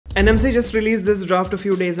NMC just released this draft a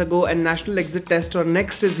few days ago and National Exit Test or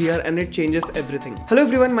NEXT is here and it changes everything. Hello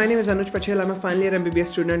everyone, my name is Anuj Pachhel. I'm a final-year MBBS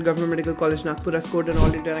student at Government Medical College Nagpur. I scored an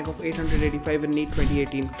all-India rank of 885 in NEET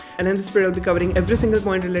 2018. And in this video, I'll be covering every single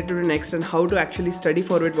point related to NEXT and how to actually study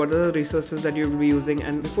for it, what are the resources that you will be using.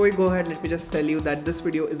 And before we go ahead, let me just tell you that this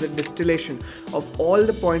video is a distillation of all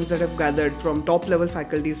the points that I've gathered from top-level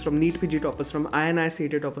faculties, from NEET PG toppers, from INI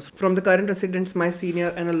CET toppers, from the current residents, my senior,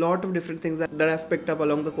 and a lot of different things that I've picked up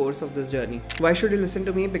along the course of this journey. Why should you listen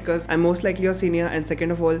to me? Because I'm most likely your senior, and second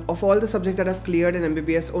of all the subjects that I've cleared in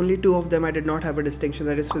MBBS, only 2 of them I did not have a distinction,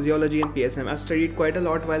 that is physiology and PSM. I've studied quite a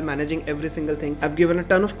lot while managing every single thing. I've given a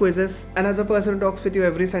ton of quizzes, and as a person who talks with you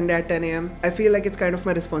every Sunday at 10 AM, I feel like it's kind of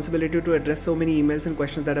my responsibility to address so many emails and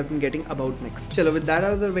questions that I've been getting about NEXT. Chalo, with that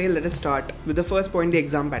out of the way, let us start with the first point, the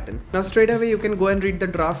exam pattern. Now straight away you can go and read the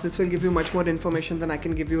draft. This will give you much more information than I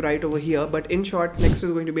can give you right over here, but in short, NEXT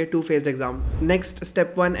is going to be a 2-phased exam. NEXT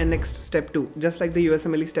step 1 and NEXT step 2. Just like the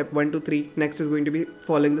USMLE step 1 to 3, NEXT is going to be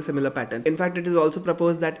following the similar pattern. In fact, it is also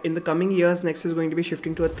proposed that in the coming years, NEXT is going to be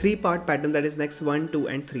shifting to a 3-part pattern, that is NEXT 1, 2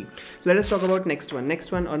 and 3. Let us talk about NEXT 1.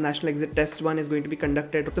 NEXT 1 or National Exit Test 1 is going to be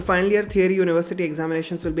conducted. The final year theory university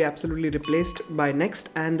examinations will be absolutely replaced by NEXT,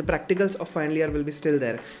 and the practicals of final year will be still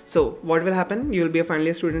there. So what will happen? You will be a final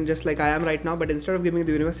year student just like I am right now, but instead of giving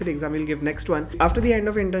the university exam, you'll give NEXT 1. After the end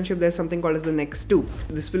of internship, there's something called as the NEXT 2.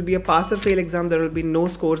 This will be a pass or fail exam. There will be no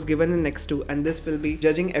scores given in NEXT 2, and this will be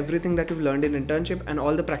judging everything that you've learned in internship and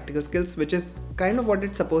all the practical skills, which is kind of what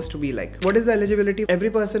it's supposed to be like. What is the eligibility? Every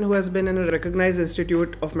person who has been in a recognized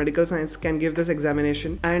institute of medical science can give this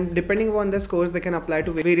examination, and depending upon their scores, they can apply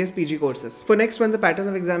to various PG courses. For NEXT 1, the pattern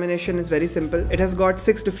of examination is very simple. It has got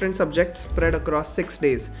 6 different subjects spread across 6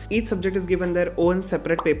 days. Each subject is given their own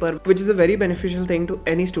separate paper, which is a very beneficial thing to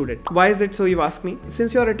any student. Why is it so, you ask me?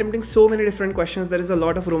 Since you are attempting so many different questions, there is a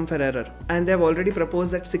lot of room for error, and they have already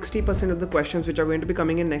proposed that 60% of the questions which are going to be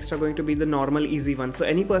coming in NEXT are going to be the normal easy ones. So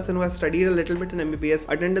any person who has studied a little bit in MBBS,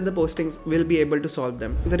 attended the postings, will be able to solve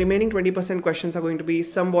them. The remaining 20% questions are going to be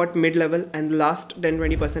somewhat mid-level, and the last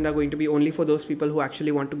 10-20% are going to be only for those people who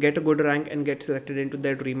actually want to get a good rank and get selected into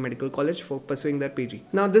their dream medical college for pursuing their PG.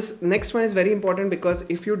 Now this next one is very important, because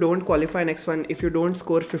if you don't qualify next one, if you don't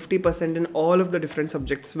score 50% in all of the different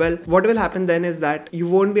subjects, well, what will happen then is that you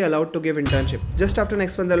won't be allowed to give internship. Just after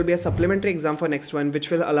next one, there will be a supplementary exam for next one, which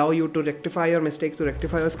will allow you to rectify your mistake, to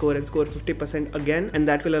rectify your score and score 50% again, and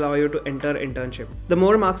that will allow you to enter internship. The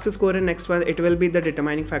more marks you score in next one, it will be the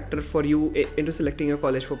determining factor for you into selecting your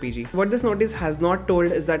college for PG. What this notice has not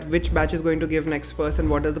told is that which batch is going to give next first and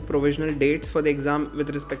what are the provisional dates for the exam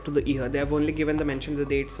with respect to the year. They have only mentioned the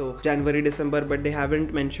date, so January, December, but they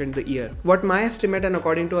haven't mentioned the year. What my estimate, and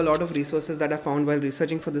according to a lot of resources that I found while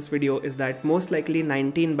researching for this video, is that most likely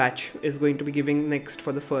 19 batch is going to be giving next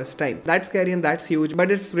for the first time. That's scary and that's huge,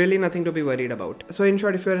 but it's really nothing to be worried about. So in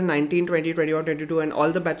short, if you're in 19, 20, 21, 22 and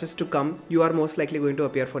all the batches to come, you are most likely going to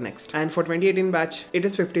appear for next. And for 2018 batch, it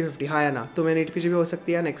is 50-50. Hi Anna, तुम्हें NEET PG भी हो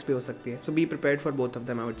सकती है, next भी हो सकती है. So be prepared for both of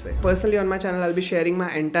them, I would say. Personally on my channel, I'll be sharing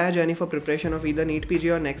my entire journey for preparation of either NEET PG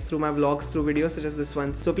or next through my vlogs, through videos such as this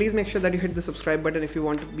one. So please make sure that you hit the subscribe button if you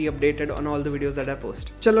want to be updated on all the videos that I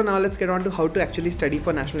post. Chalo, now let's get on to how to actually study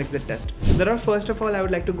for National Exit Test. There are, first of all, I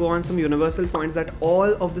would like to go on some universal points that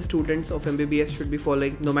all of the students of MBBS should be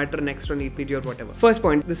following, no matter next or NEET PG or whatever. First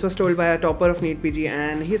point, this was told by a topper of NEET PG,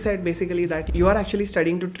 and he said basically that you are actually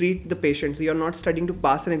studying to treat the patients. You're not studying to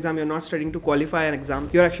pass an exam, you're not studying to qualify an exam,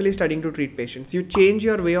 you're actually studying to treat patients. You change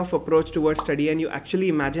your way of approach towards study, and you actually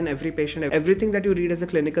imagine every patient, everything that you read as a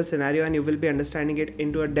clinical scenario, and you will be understanding it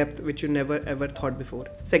into a depth which you never ever thought before.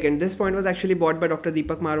 Second, this point was actually brought by Dr.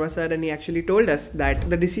 Deepak Marwa sir, and he actually told us that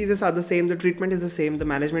the diseases are the same, the treatment is the same, the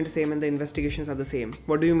management is the same, and the investigations are the same.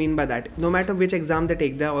 What do you mean by that? No matter which exam they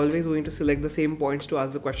take, they're always going to select the same points to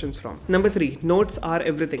ask the questions from. Number 3, notes are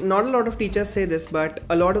everything. Not a lot of teachers say this, but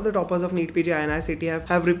a lot of the toppers of NEET PG, INI CET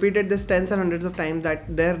have repeated this tens and hundreds of times,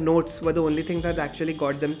 that their notes were the only thing that actually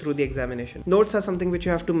got them through the examination. Notes are something which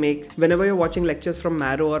you have to make whenever you're watching lectures from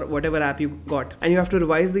Marrow or whatever app you got, and you have to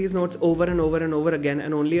revise these notes over and over and over again,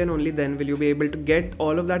 and only then will you be able to get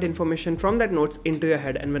all of that information from that notes into your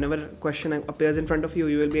head, and whenever a question appears in front of you,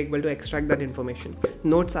 you will be able to extract that information.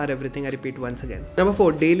 Notes are everything, I repeat once again. Number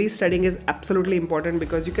 4, daily studying is absolutely important,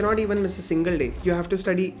 because you cannot even miss a single day. You have to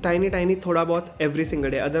study tiny thoda bahut every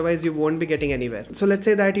single day, otherwise you won't be getting anywhere. So let's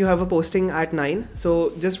say that you have a posting at 9,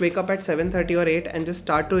 so just wake up at 7:30 or 8 and just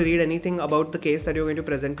start to read anything about the case that you're going to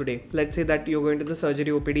present today. Let's say that you're going to the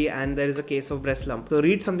surgery OPD and there is a case of breast lump. So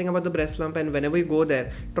read something about the breast lump, and whenever you go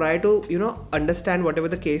there, try to understand whatever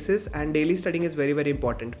the case is, and daily studying is very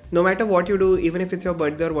important. No matter what you do, even if it's your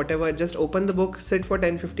birthday or whatever, just open the book, sit for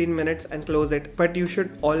 10-15 minutes and close it. set, but you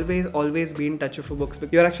should always be in touch with books.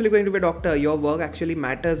 You're actually going to be a doctor. Your work actually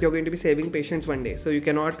matters. You're going to be saving patients one day. So you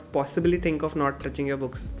cannot possibly think of not touching your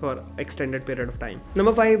books for extended period of time.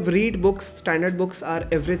 Number 5, read books. Standard books are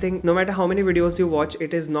everything. No matter how many videos you watch,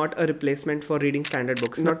 it is not a replacement for reading standard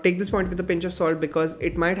books. Now take this point with a pinch of salt, because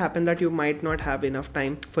it might happen that you might not have enough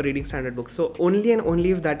time for reading standard books. So only and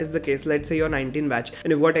only if that is the case, let's say you're 19 batch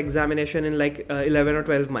and you've got examination in like 11 or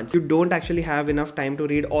 12 months, you don't actually have enough time to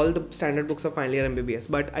read all the standard books of final year MBBS.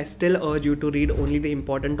 But I still urge you to read only the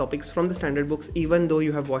important topics from the standard books, even though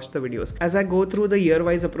you have watched the videos. As I go through the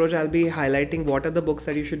year-wise approach, I'll be highlighting what are the books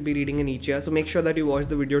that you should be reading in each year. So make sure that you watch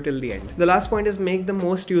the video till the end. The last point is make the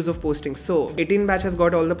most use of postings. So 18 batch has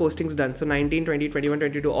got all the postings done. So 19, 20, 21,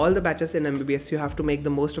 22, all the batches in MBBS, you have to make the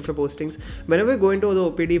most of your postings. Whenever you go into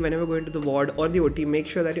the OPD, whenever you go into the ward or the OT, make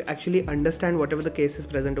sure that you actually understand whatever the case is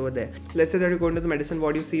present over there. Let's say that you go into the medicine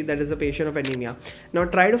ward, you see that is a patient of anemia. Now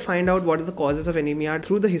try to find out what are the causes of anemia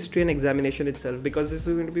through the history and examination itself, because this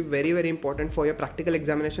is going to be very important for your practical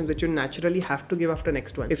examinations, which you naturally have to give after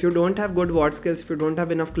next one. If you don't have good ward skills, if you don't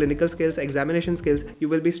have enough clinical skills, examination skills, you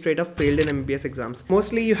will be straight up failed in MBBS exams.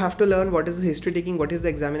 Mostly you have to learn what is the history taking, what is the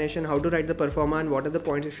examination, how to write the performa, and what are the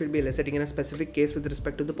points you should be eliciting in a specific case with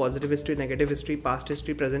respect to the positive history, negative history, past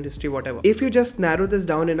history, present history, whatever. If you just narrow this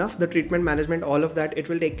down enough, the treatment management, all of that, it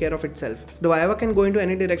will take care of itself. The Viva can go into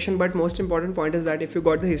any direction, but most important point is that if you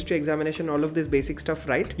got the history, examination, all of this basic stuff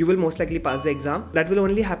right, you will most likely pass the exam. That will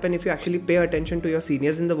only happen if you actually pay attention to your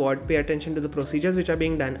seniors in the ward, pay attention to the procedures which are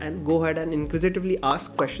being done, and go ahead and inquisitively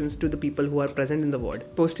ask questions to the people who are present in the ward.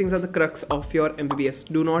 Postings are the crux of your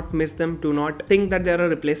MBBS. Do not miss them. Do not think that they are a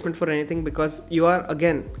replacement for anything, because you are,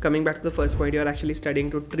 again, coming back to the first point, you are actually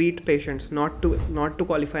studying to treat patients, not to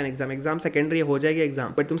qualify an exam. Exam secondary हो जाएगी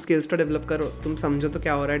exam, but तुम skills to develop करो, तुम समझो तो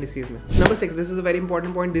क्या हो रहा है disease में. Number 6, this is a very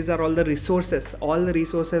important point. These are all the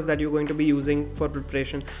resources that you're going to be using for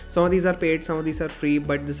preparation. Some of these are paid, some of these are free,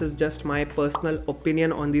 but this is just my personal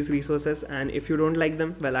opinion on these resources, and if you don't like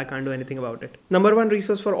them, well, I can't do anything about it. Number 1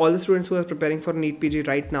 resource for all the students who are preparing for NEET PG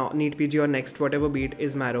right now, NEET PG or next, whatever be it,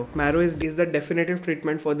 is Marrow. Marrow is the definitive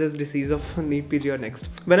treatment for this disease of NEET PG or next.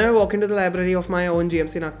 When I walk into the library of my own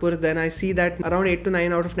GMC Nagpur, then I see that around 8 to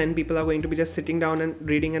 9 out of 10 people are going to be just sitting down and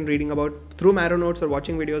reading about through Marrow notes, or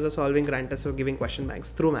watching videos, or solving grand tests, or giving question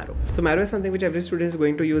banks through Marrow. So Marrow is something which every student is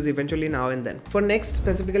going to use eventually now and then. For next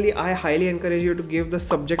specifically, I highly encourage you to give the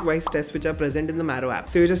subject-wise tests which are present in the Marrow app.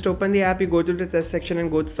 So you just open the app, you go to the test section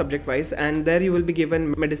and go to subject-wise, and there you will be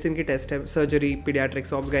given medicine ki test, surgery,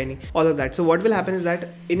 pediatrics, obs, gynae, all of that. So what will happen is that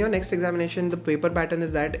in your next examination, the paper pattern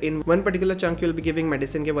is that in one particular chunk you will be giving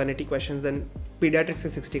medicine ke 180 questions, then pediatrics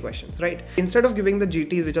is 60 questions, right? Instead of giving the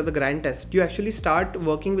GTs, which are the grand tests, you actually start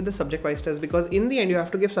working with the subject-wise test, because in the end you have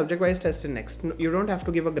to give subject-wise test in next. You don't have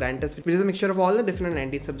to give a grand test, which is a mixture of all the different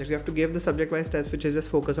 19 subjects. You have to give the subject-wise test, which is just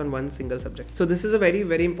focus on one single subject. So this is a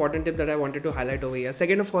very important tip that I wanted to highlight over here.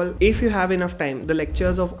 Second of all, if you have enough time, the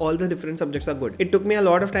lectures of all the different subjects are good. It took me a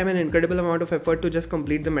lot of time and incredible amount of effort to just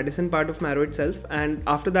complete the medicine part of Marrow itself, and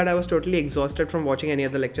after that I was totally exhausted from watching any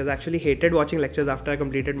other lectures. I actually hated watching lectures after I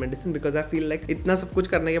completed medicine, because I feel like इतना सब कुछ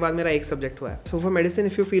करने के बाद मेरा एक subject हुआ है. So for medicine,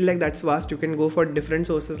 if you feel like that's vast, you can go for different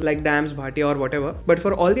sources like DAMS, Bhatia, or whatever. But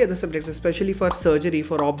for all the other subjects, especially for surgery,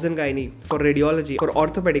 for obs and gynae, for radiology, for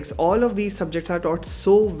orthopedics, all of these subjects are taught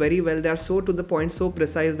so very well. They are so to the point, so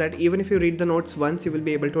precise, that even if you read the notes once, you will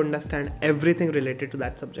be able to understand everything related to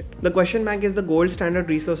that subject. The question bank is the gold standard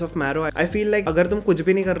resource of Marrow. I feel like अगर तुम कुछ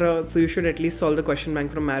भी नहीं कर रहे हो, so you should at least solve the question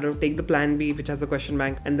bank from Marrow. Take the plan B, which has the question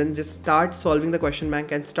bank, and then just start solving the question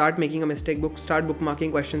bank and start making a mistake book, start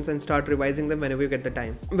bookmarking questions, and start revising them whenever you get the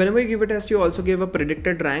time. Whenever you give a test, you also give a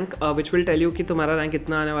predicted rank, which will tell you कि तुम्हारा rank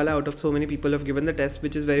इतना आने वाला out of so many people who have given the test,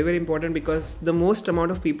 which is very important, because the most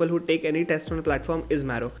amount of people who take any test on a platform is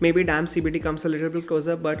Marrow. Maybe DAM CBT comes a little bit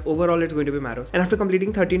closer, but overall it's going to be Marrow. And after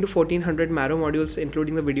completing 13 to 1400 Marrow modules,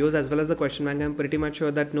 including the videos as well as the question bank, I'm pretty much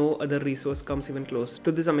sure that no other resource comes even close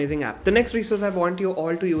to this amazing app. The next resource I want you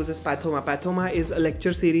all to use is Pathoma. Pathoma is a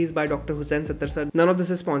lecture series by Dr. Hussain Sattar sir. None of this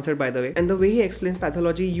is sponsored, by the way. And the way he explains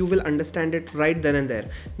pathology, you will understand it right then and there.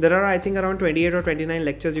 There are, I think, around 28 or 29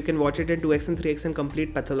 lectures. You can watch it in 2x and 3x and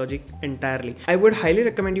complete pathology entirely. I would highly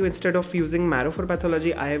recommend you, instead of using Marrow for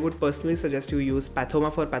pathology, I would personally suggest you use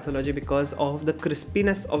Pathoma for pathology, because of the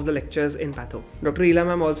crispiness of the lectures in Patho. Dr. Ila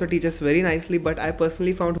ma'am also teaches very nicely, but I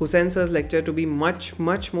personally found Hussain sir's lecture to be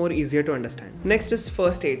much more easier to understand. Next is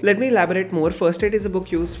First Aid. Let me elaborate more. First Aid is a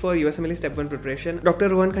book used for USMLE Step 1 preparation. Dr.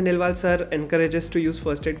 Rohan Khandelwal sir encourages to use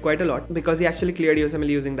First Aid quite a lot, because he actually cleared USMLE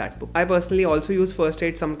using that book. I personally also use First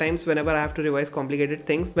Aid sometimes whenever I have to revise complicated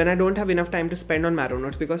things, when I don't have enough time to spend on Marrow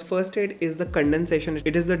notes, because First Aid is the condensation,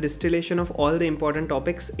 it is the distillation of all the important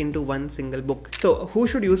topics into one single book. So who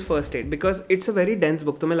should use first aid? Because it's a very dense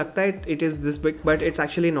book. तुम्हें लगता है it is this big, but it's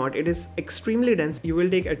actually not. It is extremely dense. You will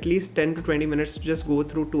take at least 10 to 20 minutes to just go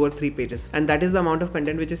through 2 or 3 pages, and that is the amount of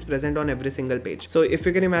content which is present on every single page. So if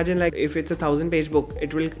you can imagine, like if it's a 1000-page book,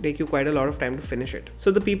 it will take you quite a lot of time to finish it.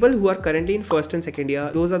 So the people who are currently in first and second year,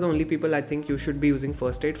 those are the only people I think you should be using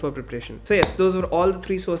first aid for preparation. So yes, those were all the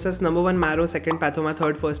 3 sources. Number 1 Marrow, second Pathoma,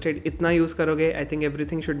 third first aid. इतना use करोगे, I think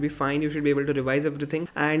everything should be fine. You should be able to revise everything,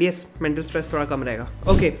 and yes, mental stress थोड़ा कम रहेगा.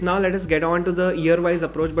 Okay, now let us get on to the year-wise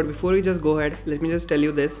approach. But before we just go ahead, let me just tell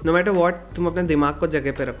you this: no matter what, तुम अपने दिमाग को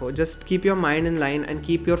जगह पे रखो. Just keep your mind in line and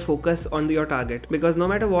keep your focus on your target. Because no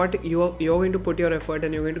matter what, you're going to put your effort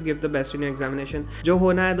and you're going to give the best in your examination. जो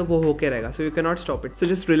होना है तो वो होके रहेगा. So you cannot stop it.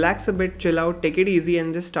 So just relax a bit, chill out, take it easy,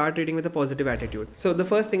 and just start reading with a positive attitude. So the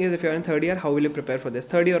first thing is, if you're in third year, how will you prepare for this?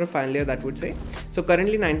 Third year or final year, that would say. So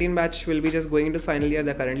currently 19 batch will be just going into final year.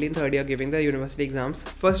 They're currently in third year giving the university exams.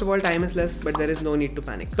 First of all, time is less, but there is no need to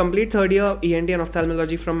panic. Complete third year ENT and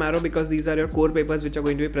ophthalmology from Marrow, because these are your core papers which are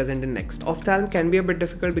going to be present in next. Ophthalm can be a bit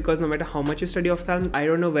difficult because no matter how much you study ophthalm, I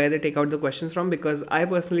don't know where they take out the questions from, because I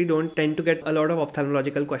personally don't tend to get a lot of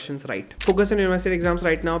ophthalmological questions right. Focus on university exams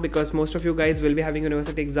right now, because most of you guys will be having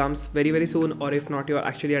university exams very soon, or if not, you're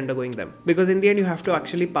actually undergoing them. Because in the end, you have to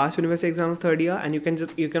actually pass university exam of third year, and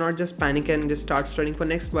you cannot just panic and just start studying for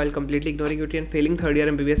next while completely ignoring UT and failing third year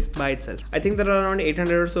MBBS by itself. I think there are around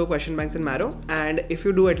 800 or so question banks in Marrow, and if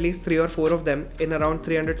you do at least 3 or 4 of them in around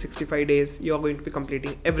 365 days, you are going to be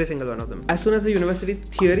completing every single one of them. As soon as the university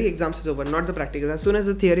theory exams is over, not the practicals, as soon as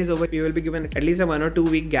the theory is over, you will be given at least a 1 or 2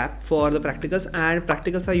 week gap for the practicals, and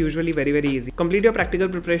practicals are usually very easy. Complete your practical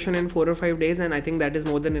preparation in 4 or 5 days, and I think that is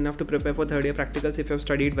more than enough to prepare for third year practicals if you have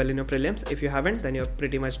studied well in your prelims. If you haven't, then you're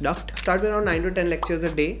pretty much ducked. Start with around 9 to 10 lectures a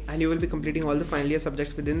day, and you will be completing all the final year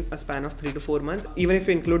subjects within a span of 3 to 4 months. Even if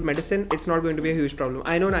you include medicine, it's not going to be a huge problem.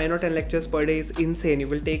 I know 9 or 10 lectures per day is insane. You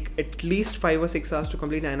will take at least 5 or 6 hours to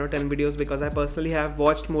complete 9 or 10 videos, because I personally have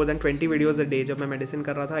watched more than 20 videos a day. जब मैं medicine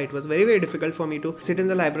कर रहा था, it was very difficult for me to sit in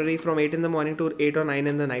the library from 8 in the morning to 8 or 9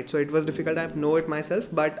 in the night. So it was difficult. I know it myself,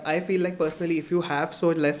 but I feel like personally, if you have so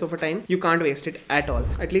less of a time, you can't waste it at all.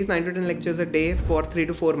 At least 9 to 10 lectures a day for 3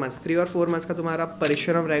 to 4 months. 3 or 4 months का तुम्हारा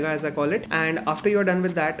परिश्रम रहेगा, as I call it. And after you're done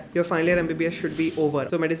with that, your final year MBBS should be over.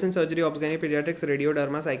 So medicine, surgery, obs-gynae, pediatrics, radio,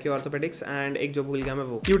 derma, psycho, orthopedics, and एक जो भूल गया मैं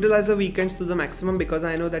वो. Utilize the weekends to the maximum, because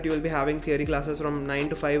I know that you will be having theory classes from 9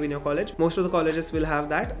 to 5 in your college. Most of the colleges will have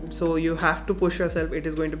that, so you have to push yourself. It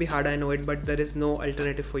is going to be hard, I know it, but there is no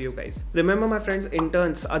alternative for you guys. Remember, my friends,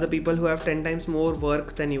 interns are the people who have 10 times more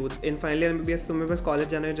work than you. In final year MBBS, तुम्हें बस college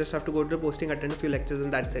जाना, you just have to go to the posting, attend a few lectures,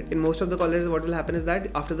 and that's it. In most of the colleges, what will happen is that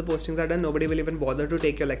after the postings are done, nobody will even bother to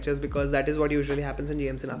take your lectures, because that is what usually happens in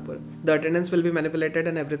GMC Nagpur. The attendance will be manipulated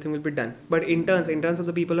and everything will be done. But interns are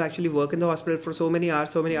the people who actually work in the hospital for so many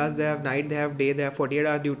hours. They have night, they have day, they have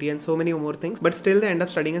 48-hour duty, and so many more things. But still, they end up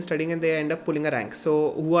studying, and they end up pulling a rank.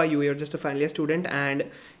 So who are you? You're just a final year student, and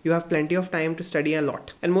you have plenty of time to study a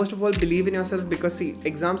lot. And most of all, believe in yourself, because see,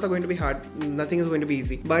 exams are going to be hard. Nothing is going to be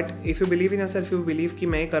easy. But if you believe in yourself, you believe कि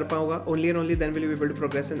मैं कर पाऊंगा, only and only then will you be able to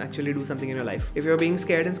progress and actually do something in your life. If you're being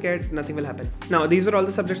scared, nothing will happen. Now, these were all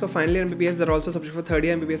the subjects of final year MBBS. There are also subjects for third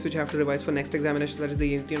year MBBS which you have to revise for next examination. That is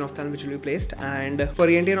the ENT and ophthalm which will be placed. And for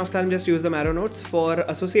ENT and ophthalm, just use the Marrow notes. For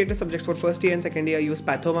associated subjects for first year and second year, use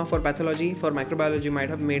Pathoma. For pathology, for microbiology, you might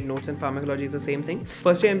have made notes, and pharmacology is the same thing.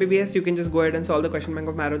 First year MBBS, you can just go ahead and solve the question bank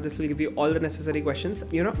of Marrow. This will give you all the necessary questions.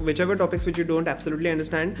 You know, whichever topics which you don't absolutely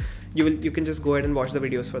understand, you can just go ahead and watch the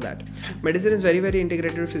videos for that. Medicine is very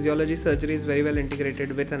integrated with physiology. Surgery is very well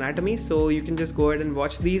integrated with anatomy. So you can just go ahead and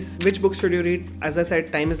watch these. Which books should you read? As I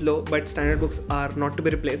said, time is low, but standard books are not to be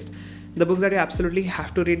replaced. The books that you absolutely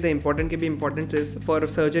have to read, the important is for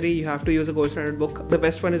surgery, you have to use a gold standard book. The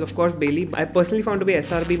best one is of course Bailey. I personally found to be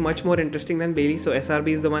SRB much more interesting than Bailey, so SRB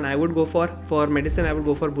is the one I would go for. For medicine, I would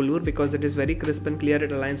go for Bulur, because it is very crisp and clear.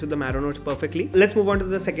 It aligns with the Marrow notes perfectly. Let's move on to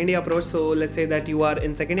the second year approach. So let's say that you are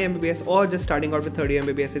in second year MBBS or just starting out with third year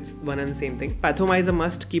MBBS. It's one and the same thing. Pathoma is a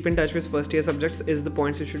must. Keep in touch with first year subjects is the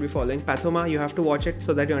points you should be following. Pathoma, you have to watch it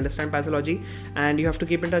so that you understand pathology, and you have to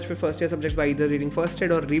keep in touch with first year subjects by either reading first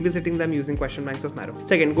aid or revisiting them using question banks of Marrow.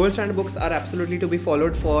 Second, gold standard books are absolutely to be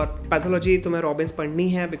followed. For pathology, तुम्हें Robbins पढ़नी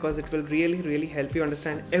है, because it will really help you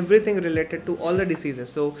understand everything related to all the diseases.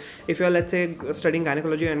 So if you are, let's say, studying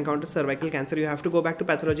gynecology and encounter cervical cancer, you have to go back to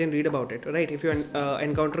pathology and read about it, right? If you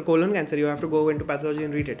encounter colon cancer, you have to go into pathology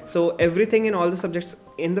and read it. So everything in all the subjects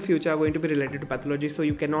in the future are going to be related to pathology, so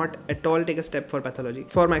you cannot at all take a step for pathology.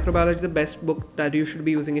 For microbiology, the best book that you should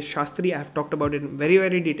be using is Shastri. I have talked about it in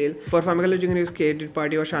very detail. For pharmacology, you can use K.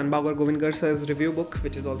 Party or Shanbag or Govind Gar's review book,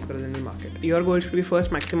 which is also present in market. Your goal should be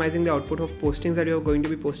first maximizing the output of postings that you are going to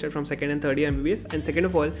be posted from second and third year MBBS, and second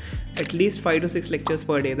of all, at least 5 to 6 lectures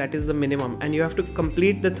per day. That is the minimum, and you have to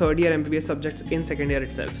complete the third year MBBS subjects in second year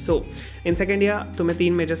itself. So in second year, तुम्हें 3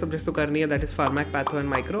 major subjects तो करनी है, that is Pharmac, Patho and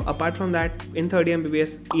Micro. Apart from that, in third year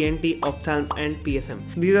MBBS, ENT, Ophthalm and PSM.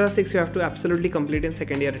 These are the 6 you have to absolutely complete in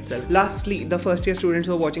second year itself. Lastly, the first year students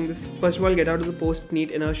who are watching this, first of all, get out of the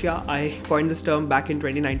post-NEET inertia. I coined this term back in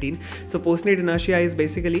 2019. So post-NEET inertia is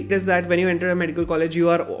basically, it is that when you enter a medical college, you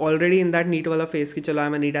are already in that NEET wala phase ki chalo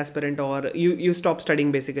I'm a NEET aspirant, or you stop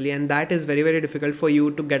studying basically, and that is very difficult for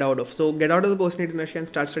you to get out of. So get out of the post-NEET inertia and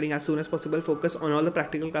start studying as soon as possible. Focus on all the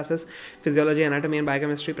practical classes. Physiology, anatomy and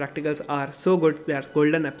biochemistry practicals are so good. They are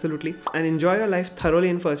golden, absolutely. And enjoy your life thoroughly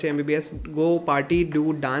in first year MBBS. Go party,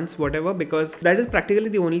 do dance, whatever, because that is practically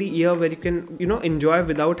the only year where you can, enjoy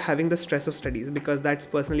without having the stress of studies, because that's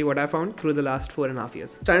personally what I found through the last 4.5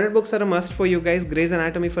 years. Standard books are a must for you guys. Grey's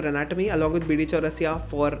Anatomy for anatomy, along with BD Chaurasia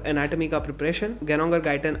for anatomy ka preparation, Ganongar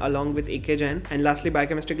Gaitan along with AK Jain, and lastly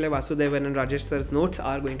biochemistry ke liye Vasudevan and Rajesh sir's notes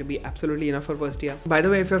are going to be absolutely enough for first year. By the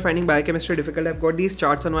way, if you're finding biochemistry difficult, I've got these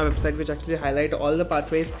charts on my website which actually highlight all the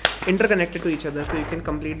pathways interconnected to each other, so you can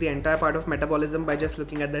complete the entire part of metabolism by just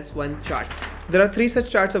looking at this one chart. There are 3 such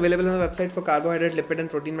charts available on the website for carbohydrate, lipid and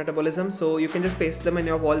protein metabolism, so you can just paste them in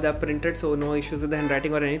your wall. They're printed, so no issues with the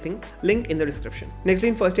handwriting or anything. Link in the description. Next,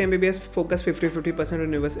 in first year MBBS, focus 50%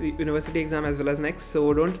 on university exam as well as next,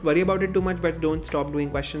 so don't worry about it too much, but don't stop doing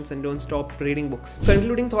questions and don't stop reading books.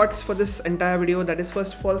 Concluding thoughts for this entire video, that is,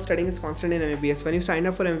 first of all, studying is constant in MBBS. When you signed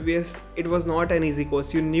up for MBBS, it was not an easy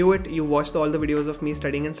course. You knew it, you watched all the videos of me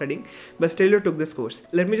studying, but still you took this course.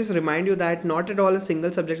 Let me just remind you that not at all a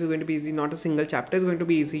single subject is going to be easy, not a single chapter is going to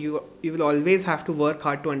be easy. You will always have to work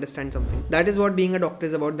hard to understand something. That is what being a doctor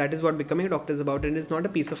is about, that is what becoming a doctor is about, and it's not a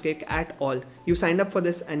piece of cake at all. You signed up for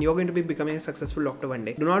this and you're going to be becoming a successful doctor one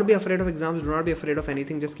day. Do not be afraid of exams, do not be afraid of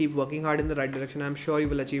anything, just keep working hard in the right direction. I'm sure you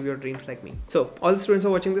will achieve your dreams like me. So all the students who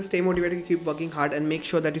are watching this, stay motivated, keep working hard, and make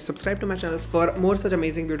sure that you subscribe to my channel for more such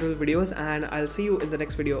amazing beautiful videos, and I'll see you in the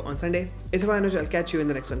next video on Sunday. It's Anuj. I'll catch you in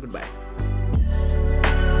the next one. Goodbye.